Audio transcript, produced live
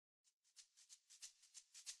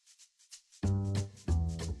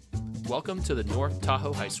welcome to the North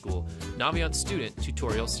Tahoe High School Naviance Student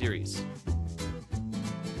Tutorial Series.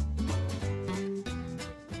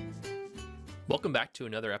 Welcome back to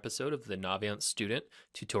another episode of the Naviance Student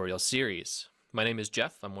Tutorial Series. My name is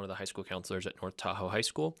Jeff. I'm one of the high school counselors at North Tahoe High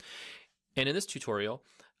School. And in this tutorial,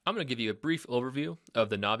 I'm going to give you a brief overview of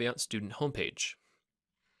the Naviance Student homepage.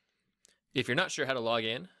 If you're not sure how to log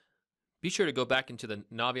in, be sure to go back into the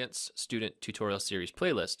Naviance Student Tutorial Series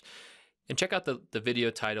playlist and check out the video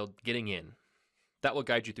titled Getting In. That will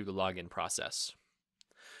guide you through the login process.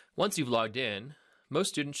 Once you've logged in, most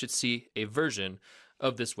students should see a version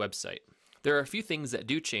of this website. There are a few things that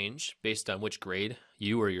do change based on which grade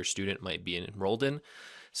you or your student might be enrolled in,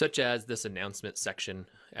 such as this announcement section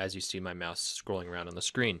as you see my mouse scrolling around on the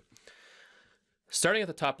screen. Starting at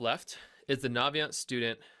the top left is the Naviance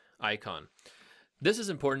Student icon. This is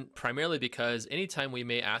important primarily because anytime we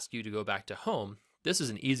may ask you to go back to home, this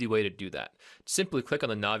is an easy way to do that. Simply click on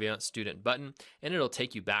the Naviance Student button and it'll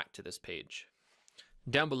take you back to this page.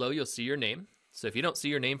 Down below you'll see your name. So if you don't see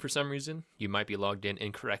your name for some reason, you might be logged in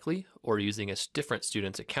incorrectly or using a different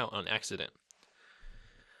student's account on accident.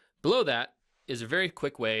 Below that is a very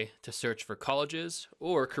quick way to search for colleges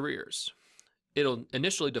or careers. It'll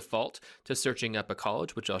initially default to searching up a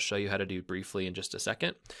college, which I'll show you how to do briefly in just a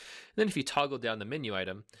second. And then if you toggle down the menu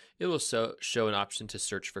item, it will show an option to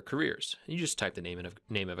search for careers. You just type the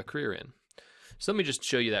name of a career in. So let me just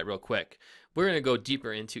show you that real quick. We're going to go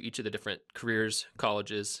deeper into each of the different careers,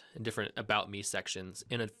 colleges, and different About Me sections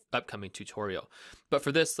in an upcoming tutorial. But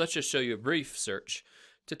for this, let's just show you a brief search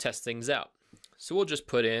to test things out. So we'll just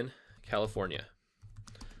put in California.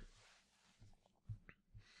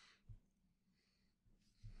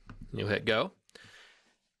 You'll hit go.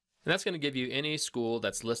 And that's going to give you any school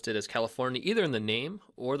that's listed as California, either in the name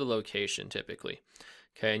or the location typically.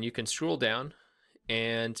 Okay, and you can scroll down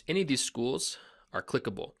and any of these schools are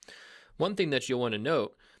clickable. One thing that you'll want to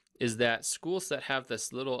note is that schools that have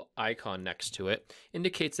this little icon next to it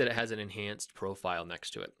indicates that it has an enhanced profile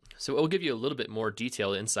next to it. So it will give you a little bit more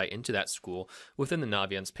detailed insight into that school within the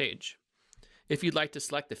Naviance page. If you'd like to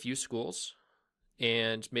select a few schools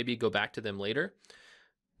and maybe go back to them later,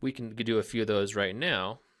 we can do a few of those right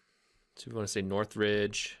now. So if we want to say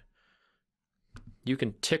Northridge, you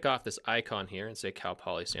can tick off this icon here and say Cal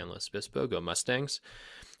Poly San Luis Obispo, go Mustangs,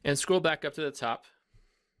 and scroll back up to the top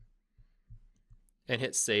and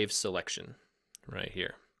hit Save Selection right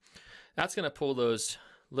here. That's going to pull those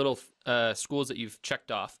little schools that you've checked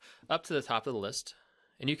off up to the top of the list,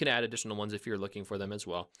 and you can add additional ones if you're looking for them as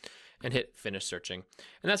well, and hit Finish Searching.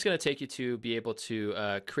 And that's going to take you to be able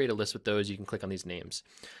to create a list with those. You can click on these names.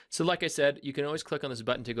 So like I said, you can always click on this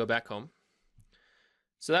button to go back home.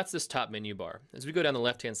 So that's this top menu bar. As we go down the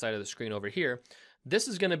left-hand side of the screen over here, this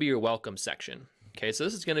is going to be your welcome section. Okay, so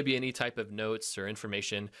this is going to be any type of notes or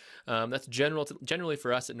information that's generally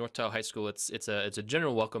for us at North Tahoe High School. It's a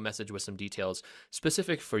general welcome message with some details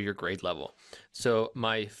specific for your grade level. So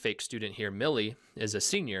my fake student here, Millie, is a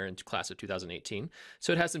senior in class of 2018.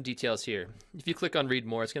 So it has some details here. If you click on Read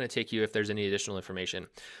More, it's going to take you if there's any additional information.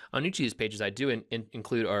 On each of these pages, I do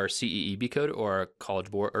include our CEEB code or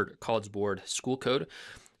our College Board school code.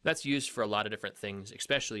 That's used for a lot of different things,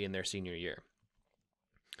 especially in their senior year.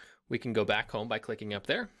 We can go back home by clicking up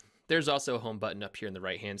there. There's also a home button up here in the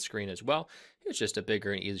right-hand screen as well. It's just a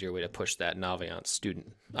bigger and easier way to push that Naviance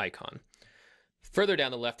Student icon. Further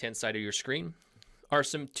down the left-hand side of your screen are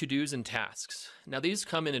some to-dos and tasks. Now these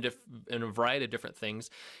come in a variety of different things,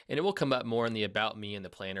 and it will come up more in the About Me and the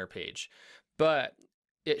Planner page. But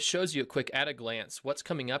it shows you a quick at a glance what's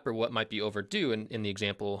coming up or what might be overdue in the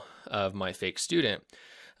example of my fake student.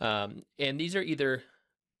 And these are either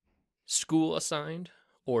school assigned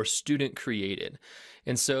or student created.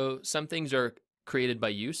 And so some things are created by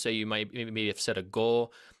you. So you might maybe have set a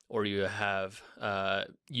goal, or you have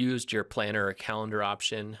used your planner or calendar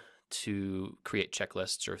option to create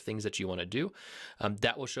checklists or things that you want to do.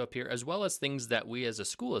 That will show up here, as well as things that we as a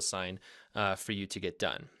school assign for you to get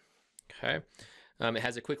done. Okay. It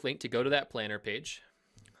has a quick link to go to that planner page.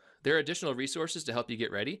 There are additional resources to help you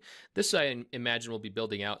get ready. This I imagine will be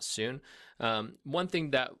building out soon. One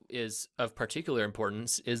thing that is of particular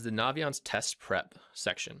importance is the Naviance Test Prep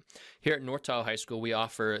section. Here at North Tahoe High School, we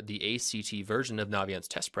offer the ACT version of Naviance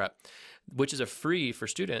Test Prep, which is a free for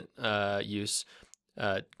student use,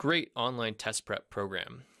 great online test prep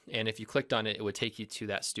program. And if you clicked on it, it would take you to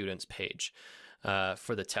that student's page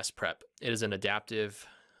for the test prep. It is an adaptive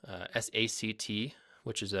SACT,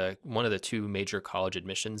 which is one of the two major college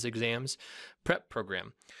admissions exams, prep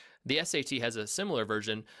program. The SAT has a similar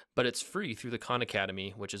version, but it's free through the Khan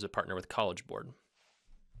Academy, which is a partner with College Board.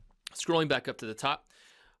 Scrolling back up to the top,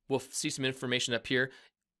 we'll see some information up here.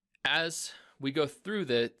 As we go through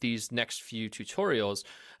these next few tutorials,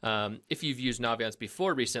 if you've used Naviance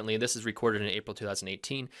before recently, and this is recorded in April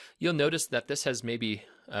 2018, you'll notice that this has maybe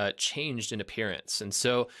changed in appearance. And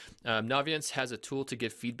so Naviance has a tool to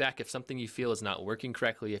give feedback if something you feel is not working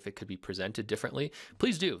correctly, if it could be presented differently.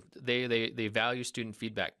 Please do. They value student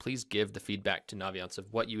feedback. Please give the feedback to Naviance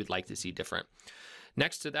of what you would like to see different.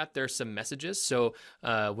 Next to that, there's some messages. So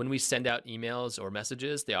when we send out emails or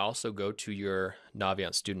messages, they also go to your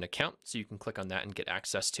Naviance Student account. So you can click on that and get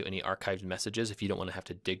access to any archived messages if you don't want to have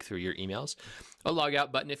to dig through your emails. A log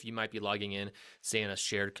out button if you might be logging in, say, on a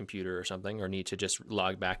shared computer or something, or need to just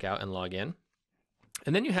log back out and log in.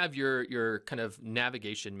 And then you have your kind of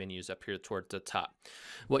navigation menus up here toward the top.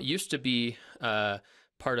 What used to be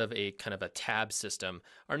part of a kind of a tab system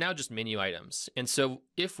are now just menu items. And so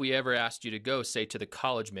if we ever asked you to go, say, to the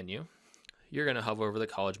college menu, you're going to hover over the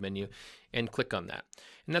college menu and click on that.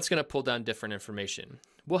 And that's going to pull down different information.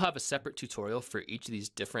 We'll have a separate tutorial for each of these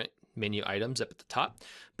different menu items up at the top,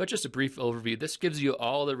 but just a brief overview. This gives you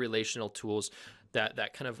all the relational tools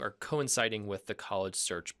that kind of are coinciding with the college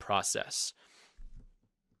search process.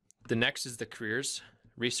 The next is the careers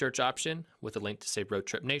research option with a link to, say, Road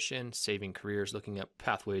Trip Nation, saving careers, looking up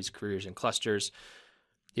pathways, careers, and clusters.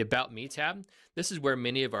 The About Me tab. This is where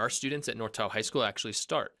many of our students at North Tahoe High School actually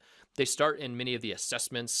start. They start in many of the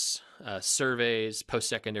assessments, surveys,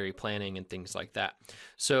 post-secondary planning, and things like that.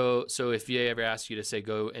 So if you ever ask you to, say,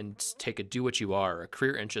 go and take a Do What You Are, a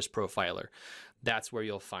career interest profiler, that's where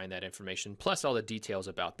you'll find that information, plus all the details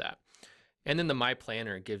about that. And then the My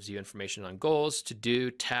Planner gives you information on goals, to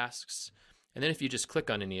do, tasks. And then if you just click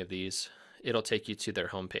on any of these, it'll take you to their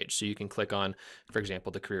homepage. So you can click on, for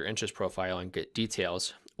example, the career interest profile and get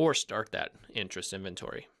details, or start that interest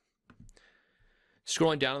inventory.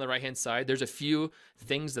 Scrolling down on the right-hand side, there's a few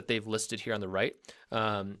things that they've listed here on the right.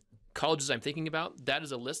 Colleges I'm thinking about, that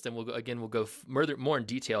is a list, and we'll go more in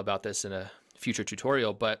detail about this in a future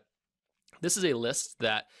tutorial, but this is a list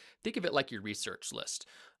that, think of it like your research list.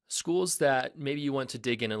 Schools that maybe you want to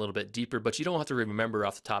dig in a little bit deeper, but you don't have to remember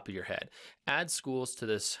off the top of your head. Add schools to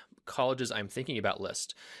this colleges I'm thinking about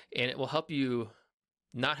list, and it will help you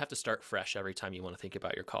not have to start fresh every time you want to think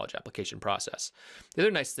about your college application process. The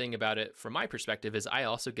other nice thing about it, from my perspective, is I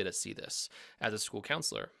also get to see this as a school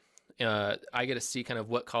counselor. I get to see kind of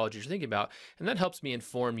what colleges you're thinking about, and that helps me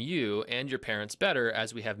inform you and your parents better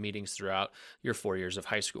as we have meetings throughout your 4 years of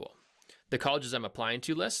high school. The colleges I'm applying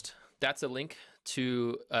to list, that's a link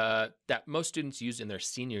to that most students use in their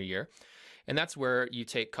senior year. And that's where you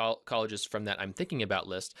take colleges from that I'm thinking about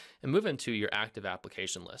list and move into your active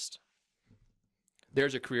application list.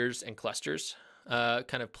 There's a careers and clusters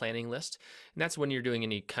kind of planning list. And that's when you're doing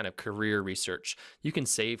any kind of career research. You can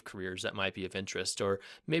save careers that might be of interest, or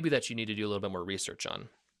maybe that you need to do a little bit more research on.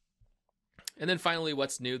 And then finally,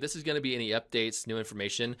 what's new? This is going to be any updates, new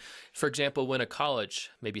information. For example, when a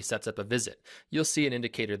college maybe sets up a visit, you'll see an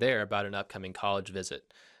indicator there about an upcoming college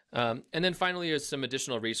visit. And then finally, there's some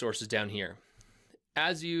additional resources down here.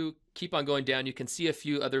 As you keep on going down, you can see a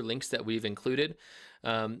few other links that we've included,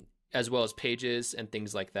 as well as pages and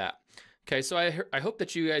things like that. Okay, so I hope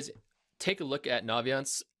that you guys take a look at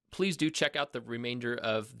Naviance. Please do check out the remainder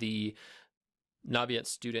of the Naviance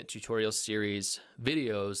Student Tutorial Series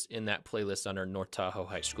videos in that playlist on our North Tahoe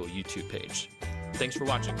High School YouTube page. Thanks for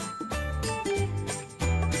watching.